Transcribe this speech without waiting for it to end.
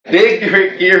Big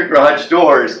gear garage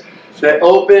doors that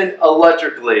open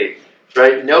electrically,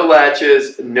 right? No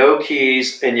latches, no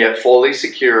keys, and yet fully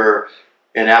secure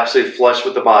and absolutely flush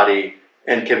with the body,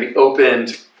 and can be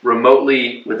opened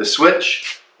remotely with a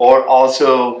switch or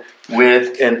also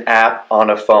with an app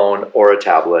on a phone or a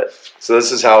tablet. So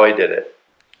this is how I did it.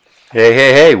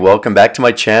 Hey, welcome back to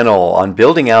my channel on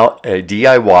building out a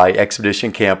DIY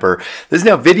expedition camper. This is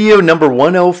now video number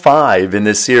 105 in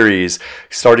this series,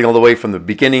 starting all the way from the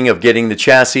beginning of getting the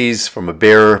chassis from a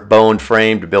bare bone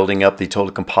frame to building up the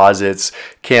Total Composites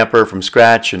camper from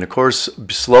scratch, and of course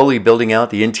slowly building out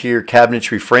the interior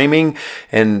cabinetry framing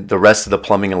and the rest of the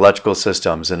plumbing and electrical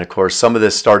systems. And of course some of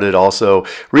this started also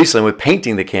recently with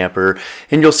painting the camper,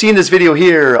 and you'll see in this video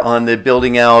here on the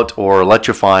building out or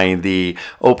electrifying the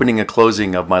opening and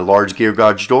closing of my large gear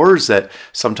garage doors that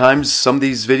sometimes some of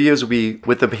these videos will be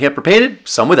with the camper painted,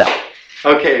 some without.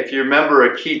 Okay, if you remember,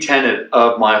 a key tenet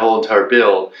of my whole entire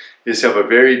build is to have a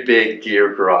very big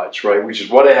gear garage, right? Which is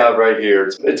what I have right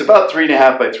here. It's about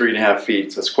 3.5 by 3.5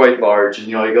 feet, so it's quite large. And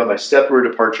you know, I got my step rear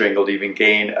departure angle to even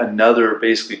gain another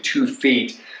basically 2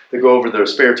 feet to go over the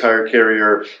spare tire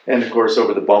carrier and of course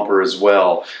over the bumper as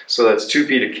well. So that's 2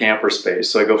 feet of camper space.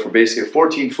 So I go from basically a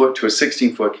 14-foot to a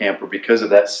 16-foot camper because of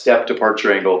that step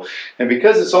departure angle. And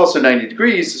because it's also 90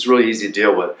 degrees, it's really easy to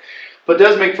deal with. But it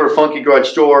does make for a funky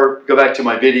garage door. Go back to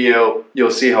my video,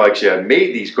 you'll see how actually I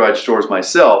made these garage doors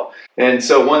myself. And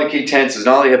so one of the key tenets is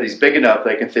not only have these big enough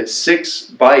that I can fit 6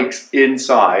 bikes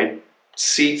inside,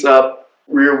 seats up,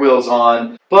 rear wheels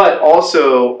on, but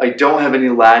also I don't have any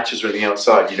latches or anything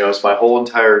outside. You notice my whole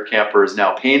entire camper is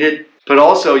now painted, but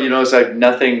also you notice I have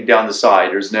nothing down the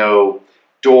side. There's no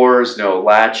doors, no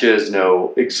latches,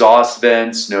 no exhaust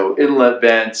vents, no inlet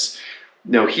vents,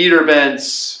 no heater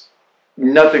vents,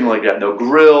 nothing like that, no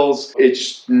grills.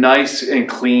 It's nice and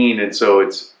clean, and so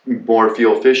it's more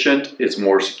fuel efficient, it's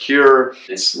more secure,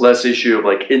 it's less issue of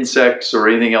like insects or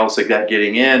anything else like that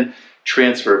getting in,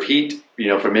 transfer of heat, you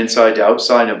know, from inside to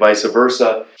outside and vice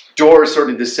versa. Door is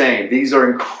certainly the same. These are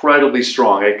incredibly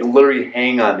strong. I can literally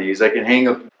hang on these. I can hang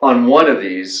up on one of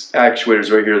these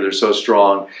actuators right here. They're so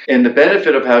strong. And the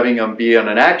benefit of having them be on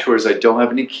an actuator is I don't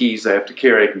have any keys I have to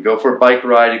carry. I can go for a bike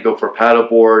ride, I can go for a paddle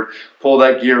board, pull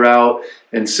that gear out,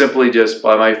 and simply just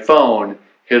by my phone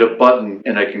hit a button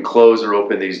and I can close or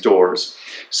open these doors.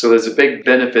 So there's a big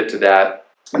benefit to that.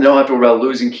 I don't have to worry about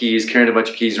losing keys, carrying a bunch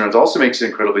of keys around. It also makes it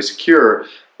incredibly secure.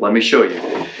 Let me show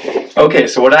you. Okay,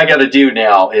 so what I got to do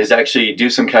now is actually do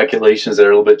some calculations that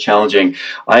are a little bit challenging.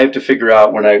 I have to figure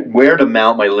out where to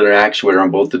mount my linear actuator on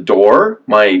both the door,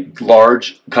 my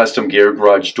large custom gear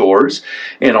garage doors,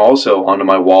 and also onto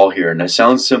my wall here. And that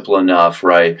sounds simple enough,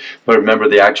 right? But remember,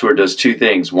 the actuator does 2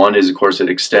 things. One is, of course, it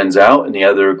extends out, and the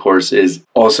other, of course, is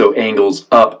also angles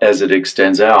up as it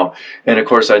extends out. And of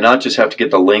course, I not just have to get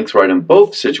the length right in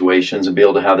both situations and be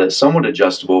able to have that somewhat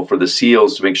adjustable for the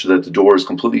seals to make sure that the door is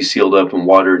completely sealed up and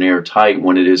water and air tight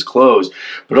when it is closed,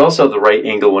 but also the right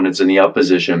angle when it's in the up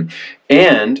position.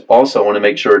 And also I want to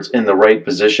make sure it's in the right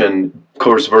position, of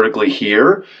course, vertically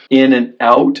here, in and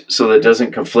out, so that it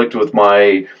doesn't conflict with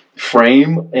my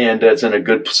frame, and it's in a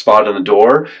good spot on the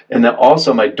door. And then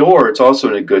also my door, it's also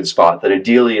in a good spot, that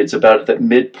ideally it's about at that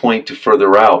midpoint to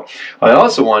further out. I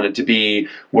also want it to be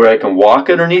where I can walk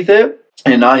underneath it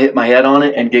and not hit my head on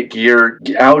it and get gear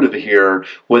out of here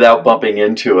without bumping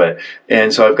into it.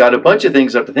 And so I've got a bunch of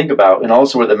things I have to think about, and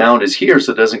also where the mount is here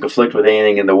so it doesn't conflict with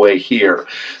anything in the way here.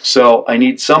 So I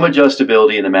need some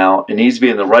adjustability in the mount. It needs to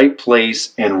be in the right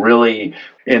place and really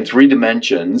in 3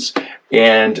 dimensions,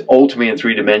 and ultimately in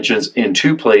 3 dimensions in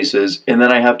 2 places. And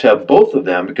then I have to have both of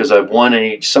them, because I have one on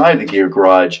each side of the gear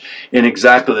garage, in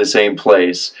exactly the same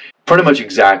place. Pretty much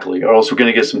exactly, or else we're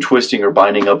going to get some twisting or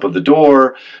binding up of the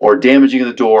door, or damaging of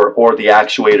the door, or the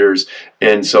actuators.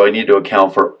 And so I need to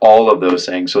account for all of those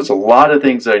things. So it's a lot of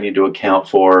things that I need to account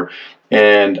for,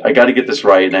 and I got to get this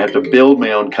right. And I have to build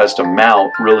my own custom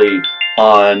mount really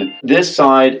on this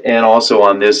side and also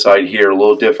on this side here. A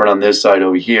little different on this side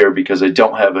over here because I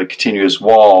don't have a continuous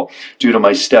wall due to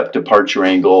my step departure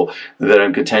angle that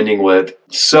I'm contending with.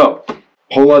 So a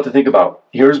whole lot to think about.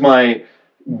 Here's my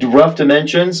rough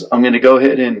dimensions. I'm going to go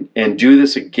ahead and do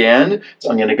this again.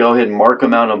 So I'm going to go ahead and mark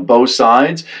them out on both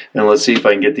sides, and let's see if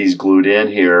I can get these glued in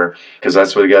here, because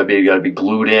that's what they got to be. They got to be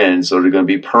glued in, so they're going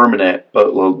to be permanent,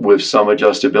 but with some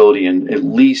adjustability in at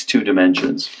least 2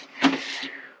 dimensions.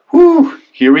 Whew,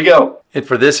 here we go. And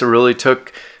for this, it really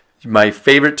took my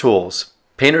favorite tools: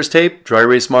 painter's tape, dry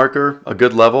erase marker, a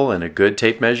good level and a good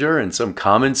tape measure, and some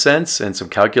common sense and some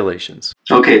calculations.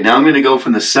 Okay, now I'm going to go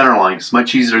from the center line. It's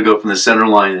much easier to go from the center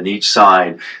line than each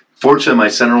side. Fortunately, my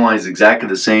center line is exactly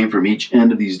the same from each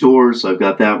end of these doors, so I've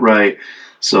got that right.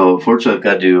 So unfortunately, I've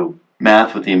got to do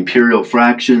math with the imperial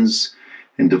fractions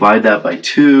and divide that by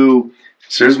 2.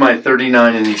 So here's my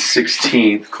 39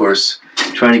 1/16. Of course,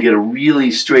 trying to get a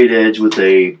really straight edge with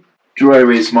a dry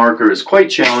erase marker is quite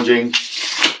challenging.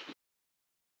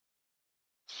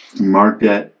 Mark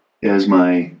that as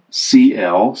my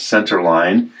CL, center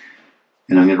line,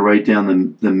 and I'm going to write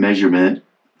down the measurement,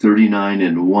 39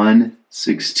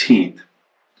 1/16.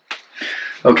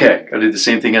 Okay, I'll do the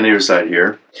same thing on the other side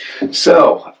here.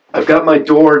 So I've got my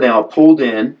door now pulled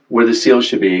in where the seal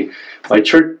should be. My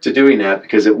trick to doing that,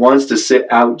 because it wants to sit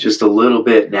out just a little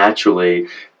bit naturally,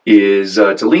 is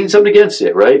to lean something against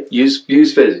it, right? Use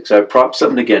physics. I've propped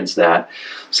something against that.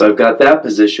 So I've got that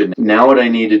position. Now what I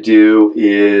need to do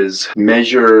is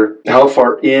measure how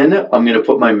far in I'm going to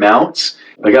put my mounts.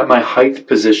 I got my height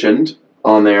positioned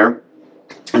on there.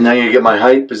 And now you get my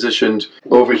height positioned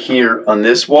over here on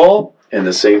this wall, and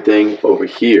the same thing over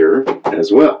here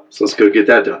as well. So let's go get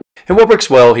that done. And what works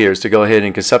well here is to go ahead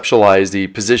and conceptualize the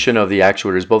position of the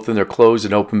actuators, both in their closed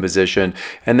and open position,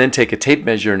 and then take a tape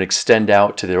measure and extend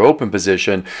out to their open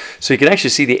position. So you can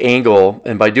actually see the angle,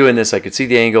 and by doing this I could see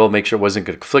the angle, make sure it wasn't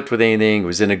going to conflict with anything, it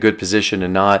was in a good position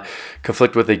and not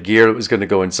conflict with a gear that was going to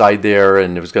go inside there,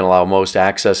 and it was going to allow most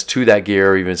access to that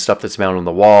gear, even stuff that's mounted on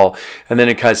the wall. And then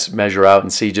it kind of measure out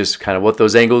and see just kind of what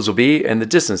those angles will be and the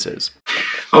distances.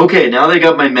 Okay, now that I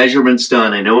got my measurements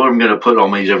done, I know where I'm going to put all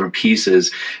my different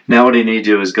pieces. Now what I need to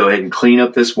do is go ahead and clean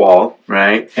up this wall,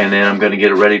 right? And then I'm going to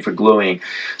get it ready for gluing.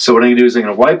 So what I'm going to do is I'm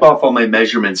going to wipe off all my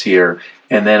measurements here,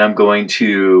 and then I'm going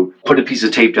to put a piece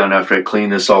of tape down after I clean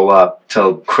this all up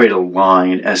to create a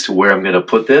line as to where I'm going to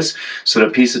put this. So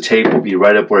that piece of tape will be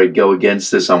right up where I go against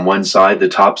this on one side, the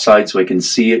top side, so I can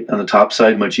see it on the top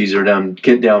side. Much easier to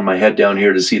get down my head down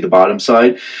here to see the bottom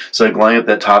side. So I can line up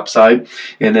that top side,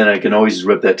 and then I can always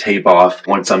rip that tape off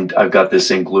once I've got this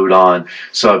thing glued on.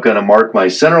 So I've got to mark my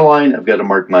center line, I've got to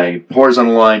mark my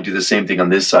horizontal line, do the same thing on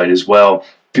this side as well.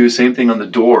 Do the same thing on the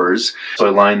doors. So I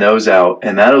line those out,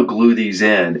 and that'll glue these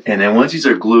in. And then once these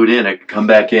are glued in, I can come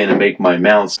back in and make my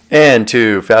mounts. And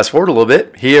to fast forward a little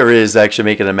bit, here is actually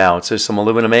making the mounts. There's some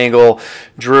aluminum angle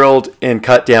drilled and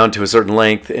cut down to a certain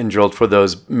length and drilled for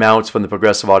those mounts from the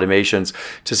progressive automations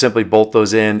to simply bolt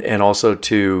those in, and also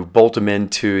to bolt them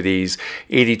into these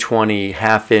 80/20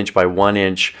 1/2" by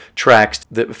 1" tracks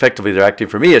that effectively they're acting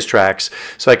for me as tracks,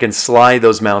 so I can slide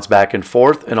those mounts back and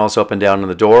forth and also up and down on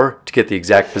the door to get the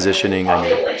exact positioning I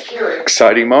need.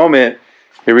 Exciting moment.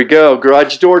 Here we go,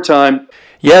 garage door time.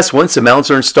 Yes, once the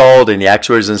mounts are installed and the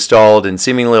actuators installed and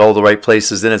seemingly all the right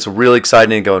places, then it's really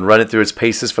exciting to go and run it through its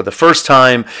paces for the first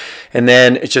time. And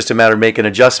then it's just a matter of making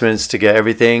adjustments to get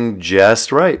everything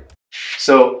just right.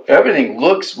 So everything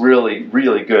looks really,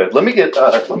 really good.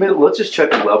 Let's just check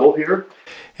the level here.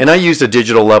 And I used a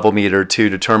digital level meter to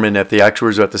determine if the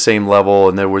actuators are at the same level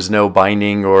and there was no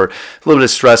binding or a little bit of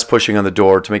stress pushing on the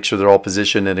door to make sure they're all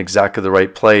positioned in exactly the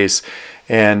right place.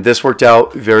 And this worked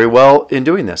out very well in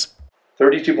doing this.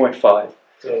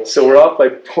 32.5. So we're off by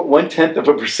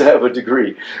 0.1% of a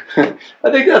degree. I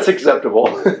think that's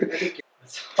acceptable. That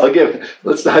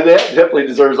definitely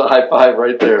deserves a high five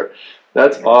right there.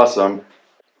 That's awesome.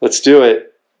 Let's do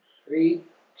it. 3,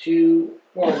 2,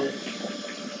 1.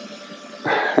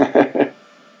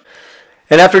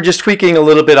 And after just tweaking a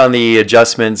little bit on the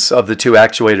adjustments of the two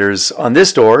actuators on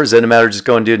this door, it's then a matter of just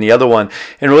going and doing the other one.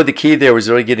 And really the key there was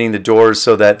really getting the doors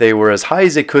so that they were as high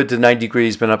as they could to 90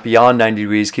 degrees, but not beyond 90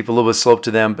 degrees, keep a little bit of slope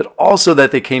to them, but also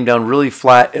that they came down really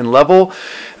flat and level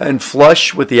and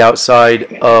flush with the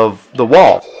outside of the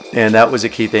wall. And that was a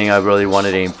key thing I really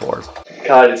wanted to aim for.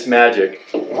 God, it's magic.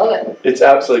 Love it. It's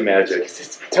absolutely magic.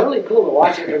 It's totally cool to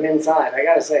watch it from inside, I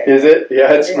gotta say. Is it?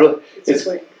 Yeah,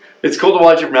 it's cool to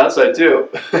watch it from outside too.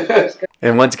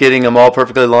 And once getting them all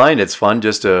perfectly aligned, it's fun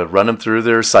just to run them through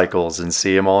their cycles and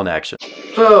see them all in action.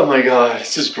 Oh my God,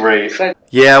 this is great.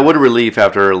 Yeah, what a relief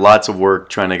after lots of work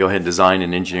trying to go ahead and design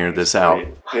and engineer this out.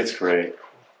 It's great.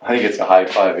 I think it's a high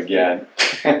five again.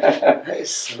 That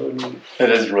is so neat. It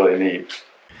is really neat.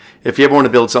 If you ever want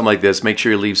to build something like this, make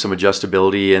sure you leave some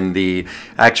adjustability in the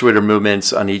actuator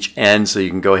movements on each end so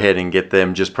you can go ahead and get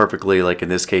them just perfectly, like in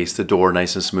this case, the door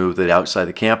nice and smooth at outside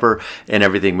the camper and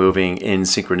everything moving in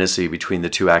synchronicity between the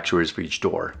two actuators for each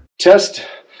door.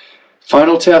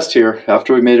 Final test here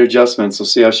after we made adjustments. We'll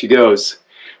see how she goes.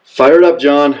 Fire it up,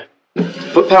 John.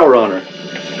 Put power on her.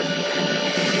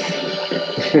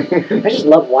 I just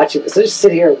love watching this. I just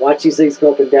sit here and watch these things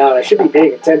go up and down. I should be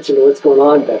paying attention to what's going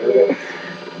on better. But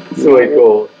it's really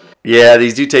cool. Yeah,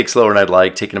 these do take slower than I'd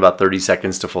like, taking about 30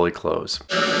 seconds to fully close.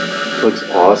 Looks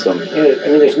awesome. I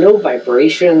mean, there's no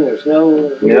vibration, there's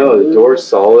no... No, the door's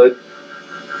solid.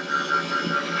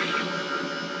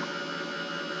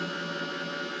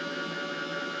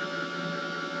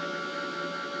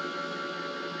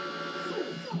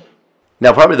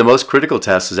 Now, probably the most critical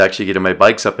test is actually getting my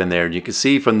bikes up in there. And you can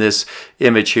see from this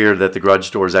image here that the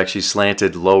garage door is actually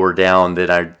slanted lower down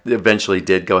than I eventually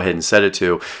did go ahead and set it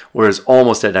to, whereas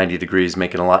almost at 90 degrees,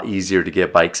 making it a lot easier to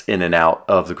get bikes in and out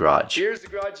of the garage. Here's the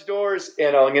garage doors,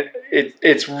 and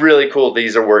it's really cool.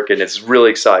 These are working. It's really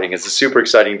exciting. It's a super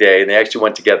exciting day, and they actually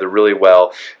went together really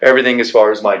well. Everything as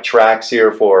far as my tracks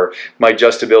here for my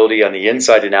adjustability on the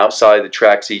inside and outside. The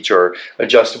tracks each are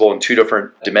adjustable in 2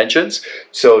 different dimensions,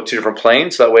 so 2 different planes.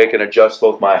 So that way I can adjust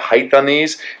both my height on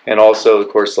these and also, of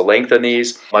course, the length on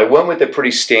these. I went with a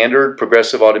pretty standard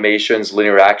Progressive Automations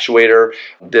linear actuator.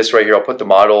 This right here, I'll put the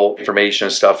model information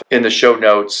and stuff in the show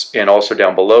notes and also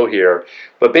down below here.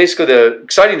 But basically the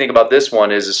exciting thing about this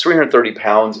one is it's 330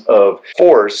 pounds of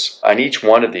force on each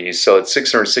one of these. So it's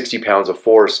 660 pounds of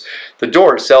force. The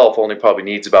door itself only probably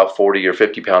needs about 40 or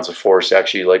 50 pounds of force to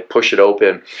actually like push it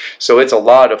open. So it's a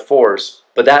lot of force.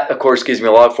 But that, of course, gives me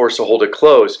a lot of force to hold it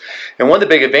closed. And one of the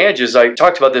big advantages, I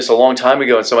talked about this a long time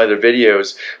ago in some other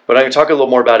videos, but I'm going to talk a little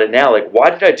more about it now. Like, why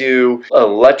did I do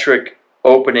electric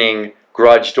opening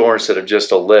garage door instead of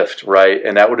just a lift, right?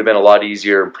 And that would have been a lot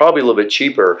easier and probably a little bit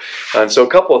cheaper. And so a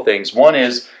couple of things. One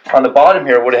is on the bottom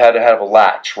here, I would have had to have a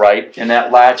latch, right? And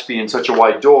that latch being such a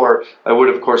wide door, I would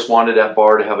have, of course, wanted that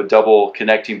bar to have a double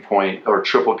connecting point or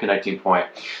triple connecting point.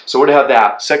 So I would have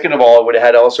that. Second of all, I would have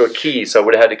had also a key. So I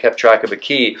would have had to keep track of a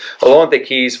key, along with the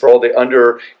keys for all the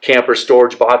under camper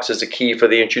storage boxes, a key for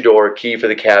the entry door, a key for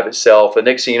the cab itself. And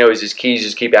next thing you know is these keys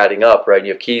just keep adding up, right? And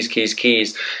you have keys, keys,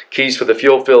 keys, keys for the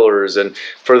fuel fillers and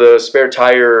for the spare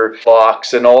tire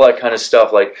box and all that kind of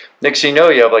stuff. Like, next thing you know,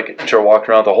 you have like to walk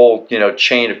around the whole,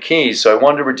 chain of keys. So I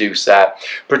wanted to reduce that.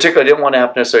 Particularly, I didn't want to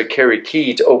have to necessarily carry a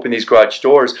key to open these garage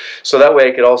doors. So that way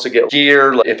I could also get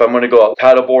gear. Like if I'm going to go out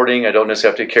paddleboarding, I don't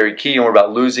necessarily have to carry a key and worry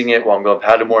about losing it while I'm going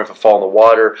paddleboarding if I fall in the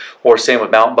water, or same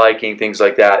with mountain biking, things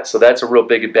like that. So that's a real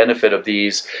big benefit of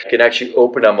these. I can actually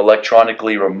open them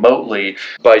electronically, remotely,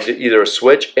 by either a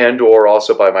switch and or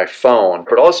also by my phone.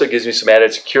 But it also gives me some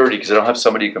added security because I don't have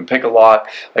somebody who can pick a lock.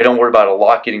 I don't worry about a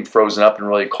lock getting frozen up in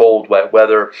really cold, wet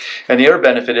weather. And the other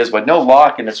benefit is with no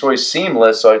lock, and it's always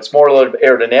seamless, so it's more a little bit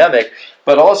aerodynamic.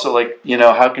 But also, like,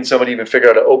 how can somebody even figure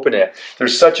out how to open it?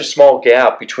 There's such a small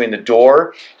gap between the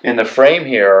door and the frame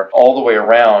here all the way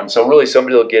around. So really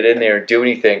somebody will get in there and do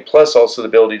anything. Plus also the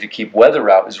ability to keep weather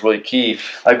out is really key.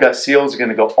 I've got seals that are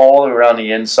going to go all around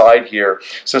the inside here.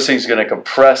 So this thing's going to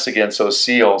compress against those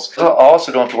seals. I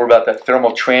also don't have to worry about that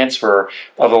thermal transfer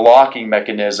of the locking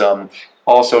mechanism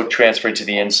also transferring to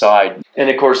the inside. And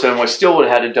of course, then I still would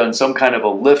have had to done some kind of a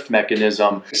lift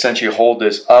mechanism, essentially hold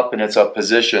this up in its up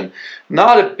position.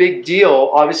 Not a big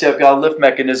deal. Obviously, I've got a lift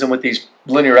mechanism with these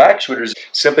linear actuators.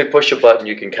 Simply push a button.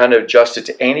 You can kind of adjust it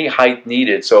to any height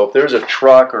needed. So if there's a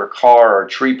truck or a car or a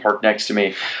tree parked next to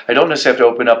me, I don't necessarily have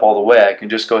to open up all the way. I can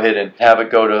just go ahead and have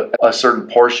it go to a certain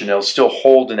portion. It'll still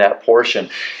hold in that portion.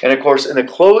 And of course, in the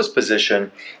closed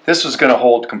position, this was going to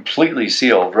hold completely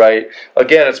sealed, right?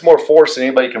 Again, it's more force than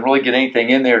anybody can really get anything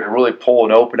in there to really pull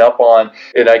and open up on.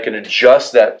 And I can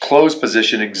adjust that closed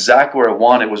position exactly where I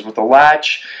want it. Was with the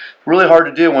latch. Really hard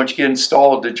to do once you get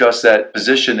installed to adjust that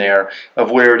position there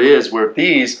of where it is. Where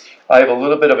these, I have a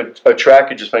little bit of a track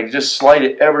adjustment. I can just slide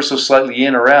it ever so slightly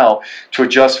in or out to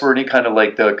adjust for any kind of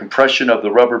like the compression of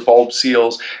the rubber bulb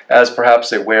seals as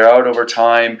perhaps they wear out over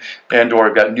time, and or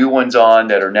I've got new ones on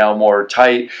that are now more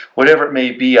tight. Whatever it may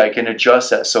be, I can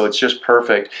adjust that so it's just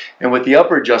perfect. And with the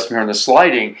upper adjustment here on the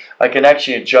sliding, I can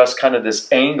actually adjust kind of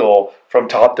this angle from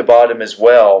top to bottom as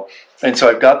well. And so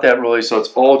I've got that really, so it's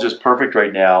all just perfect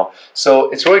right now. So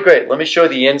it's really great. Let me show you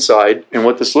the inside and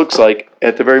what this looks like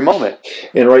at the very moment.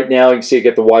 And right now you can see I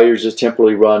get the wires just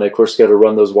temporarily run. Of course, got to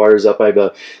run those wires up. I have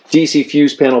a DC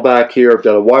fuse panel back here. I've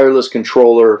got a wireless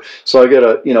controller. So I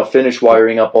got to, finish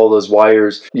wiring up all those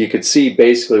wires. You could see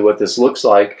basically what this looks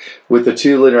like with the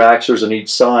 2 linear actuators on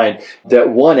each side. That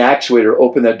one actuator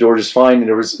opened that door just fine, and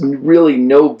there was really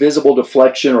no visible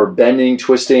deflection or bending,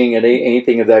 twisting, and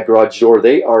anything of that garage door.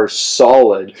 They are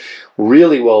solid,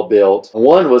 really well built.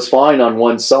 One was fine on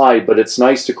one side, but it's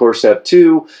nice to, of course, have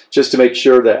 2 just to make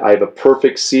sure that I have a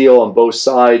perfect seal on both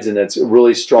sides and it's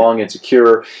really strong and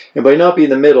secure. And by not being in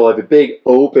the middle, I have a big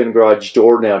open garage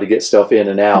door now to get stuff in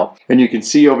and out. And you can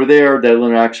see over there that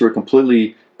linear actuator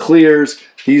completely clears.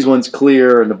 These ones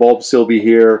clear, and the bulb still be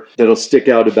here. That'll stick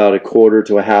out about 1/4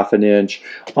 to 1/2 inch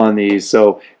on these.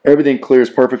 So everything clears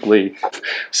perfectly.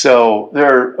 So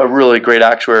they're a really great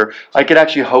actuator. I could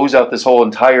actually hose out this whole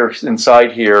entire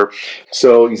inside here.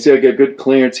 So you see I get good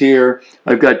clearance here.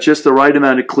 I've got just the right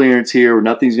amount of clearance here.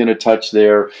 Nothing's going to touch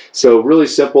there. So really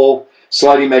simple.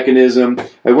 sliding mechanism.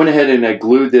 I went ahead and I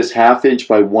glued this 1/2 inch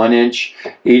by 1 inch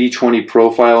 80/20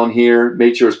 profile in here,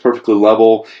 made sure it's perfectly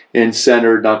level and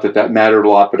centered. Not that that mattered a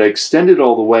lot, but I extended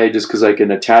all the way just because I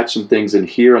can attach some things in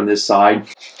here on this side.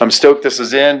 I'm stoked this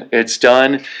is in, it's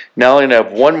done. Now I'm gonna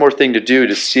have one more thing to do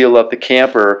to seal up the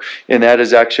camper, and that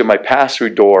is actually my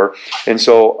pass-through door. And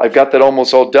so I've got that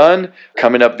almost all done.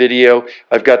 Coming up video,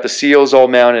 I've got the seals all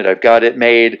mounted, I've got it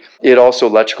made. It also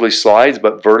electrically slides,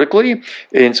 but vertically.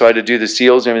 And so I had to do the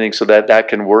seals and everything so that that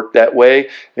can work that way.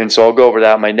 And so I'll go over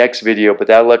that in my next video, but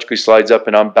that electrically slides up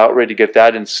and I'm about ready to get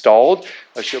that installed.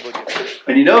 I should look at it.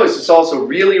 And you notice it's also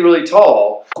really, really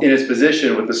tall in its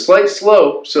position with a slight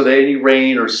slope so that any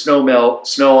rain or snow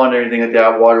on anything like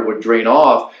that, water would drain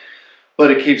off.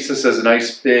 But it keeps this as a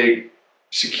nice, big,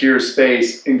 secure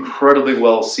space, incredibly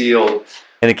well sealed.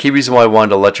 And a key reason why I wanted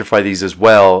to electrify these as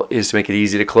well is to make it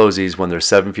easy to close these when they're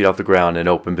 7 feet off the ground in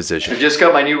open position. I just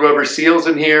got my new rubber seals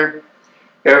in here.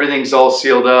 Everything's all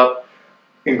sealed up,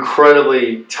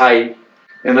 incredibly tight.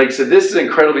 And like I said, this is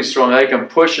incredibly strong. I can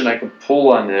push and I can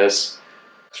pull on this.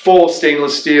 Full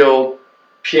stainless steel,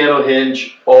 piano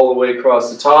hinge all the way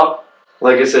across the top.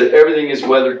 Like I said, everything is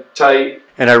weather tight.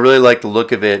 And I really like the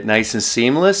look of it, nice and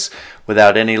seamless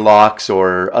without any locks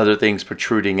or other things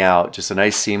protruding out. Just a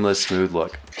nice, seamless, smooth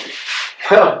look.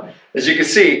 As you can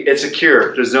see, it's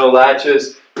secure. There's no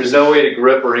latches. There's no way to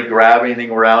grip or grab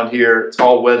anything around here. It's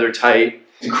all weather tight.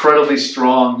 Incredibly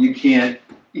strong. You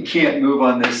can't move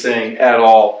on this thing at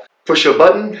all. Push a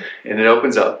button and it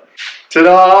opens up.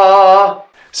 Ta-da!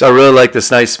 So I really like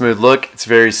this nice smooth look. It's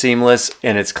very seamless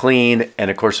and it's clean, and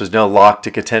of course there's no lock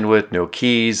to contend with, no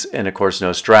keys, and of course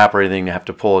no strap or anything to have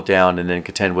to pull it down and then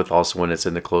contend with also when it's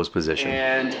in the closed position.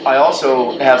 And I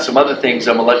also have some other things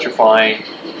I'm electrifying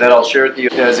that I'll share with you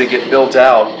as they get built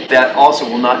out that also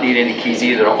will not need any keys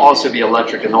either. It'll also be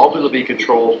electric, and all will be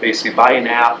controlled basically by an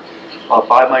app,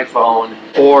 by my phone,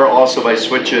 or also by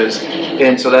switches.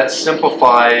 And so that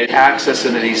simplified access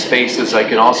into these spaces. I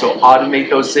can also automate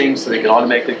those things so they can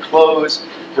automatically close,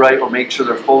 right, or make sure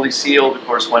they're fully sealed, of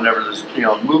course, whenever there's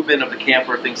movement of the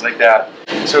camper, things like that.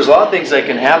 So there's a lot of things that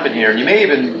can happen here, and you may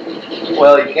even,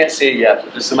 well, you can't see it yet,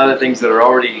 but there's some other things that are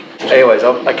already, anyways,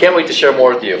 I can't wait to share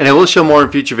more with you. And I will show more in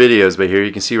future videos, but here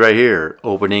you can see right here,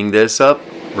 opening this up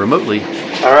remotely.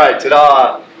 All right,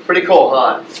 ta-da! Pretty cool,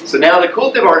 huh? So now the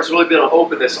cool thing about it is really being able to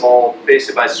open this all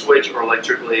basically by switch or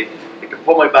electrically. I can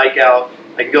pull my bike out,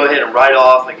 I can go ahead and ride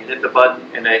off, I can hit the button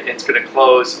and it's going to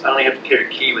close. I don't even have to carry a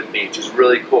key with me, which is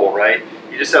really cool, right?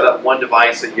 You just have that one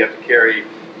device that you have to carry,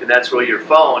 and that's really your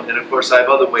phone. And of course I have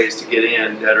other ways to get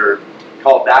in that are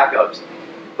called backups.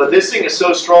 But this thing is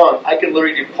so strong, I can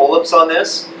literally do pull-ups on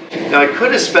this. Now I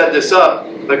could have sped this up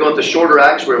by going with the shorter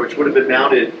actuator, which would have been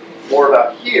mounted more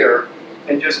about here,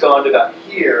 and just gone to about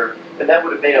here, and that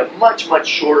would have made a much, much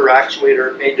shorter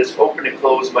actuator, made this open and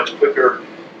close much quicker.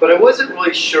 But I wasn't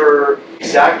really sure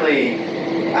exactly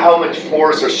how much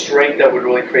force or strength that would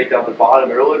really create down the bottom.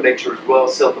 I really make sure it's well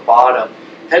sealed at the bottom.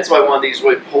 Hence why I wanted these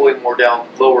really pulling more down,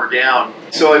 lower down.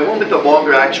 So I went with the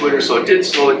longer actuator, so it did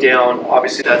slow it down.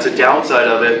 Obviously that's a downside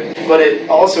of it, but it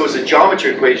also is a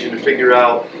geometry equation to figure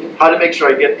out how to make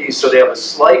sure I get these so they have a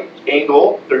slight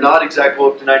angle. They're not exactly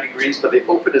up to 90 degrees, but they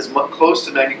open as close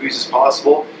to 90 degrees as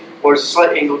possible. Or there's a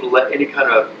slight angle to let any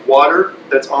kind of water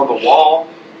that's on the wall,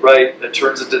 right, that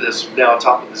turns into this now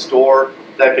top of this door,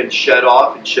 that can shed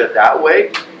off and shed that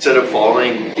way instead of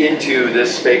falling into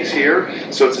this space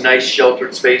here. So it's a nice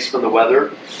sheltered space from the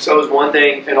weather. So that was one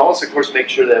thing. And also, of course, make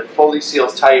sure that it fully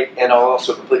seals tight and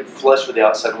also completely flush with the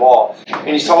outside wall. And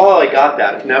you saw how I got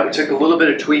that. Now it took a little bit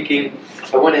of tweaking.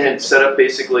 I went ahead and set up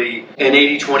basically an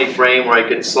 80/20 frame where I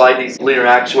could slide these linear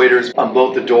actuators on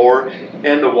both the door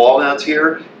and the wall mounts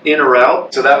here in or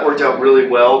out. So that worked out really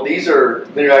well. These are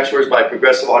linear actuators by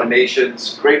Progressive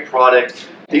Automations. Great product.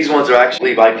 These ones are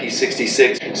actually by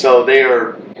IP66, so they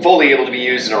are fully able to be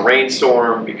used in a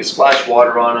rainstorm. You can splash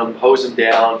water on them, hose them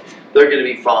down. They're going to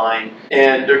be fine.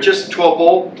 And they're just 12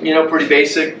 volt, pretty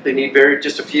basic. They need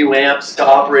just a few amps to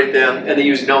operate them, and they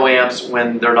use no amps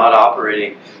when they're not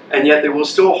operating. And yet they will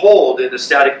still hold in a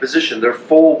static position, their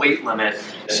full weight limit.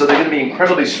 So they're going to be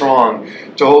incredibly strong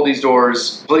to hold these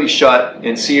doors completely shut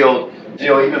and sealed.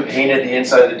 Even painted the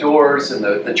inside of the doors and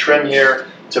the trim here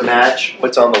to match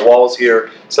what's on the walls here.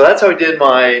 So that's how I did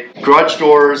my garage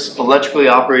doors, electrically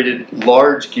operated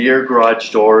large gear garage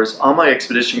doors on my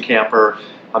Expedition camper.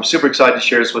 I'm super excited to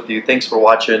share this with you. Thanks for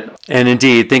watching. And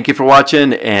indeed, thank you for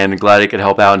watching, and glad it could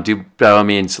help out. And do, by all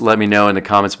means, let me know in the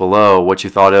comments below what you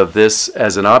thought of this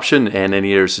as an option and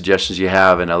any other suggestions you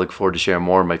have. And I look forward to sharing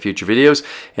more in my future videos.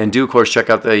 And do, of course, check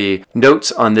out the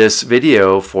notes on this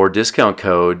video for discount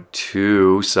code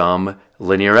to some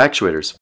linear actuators.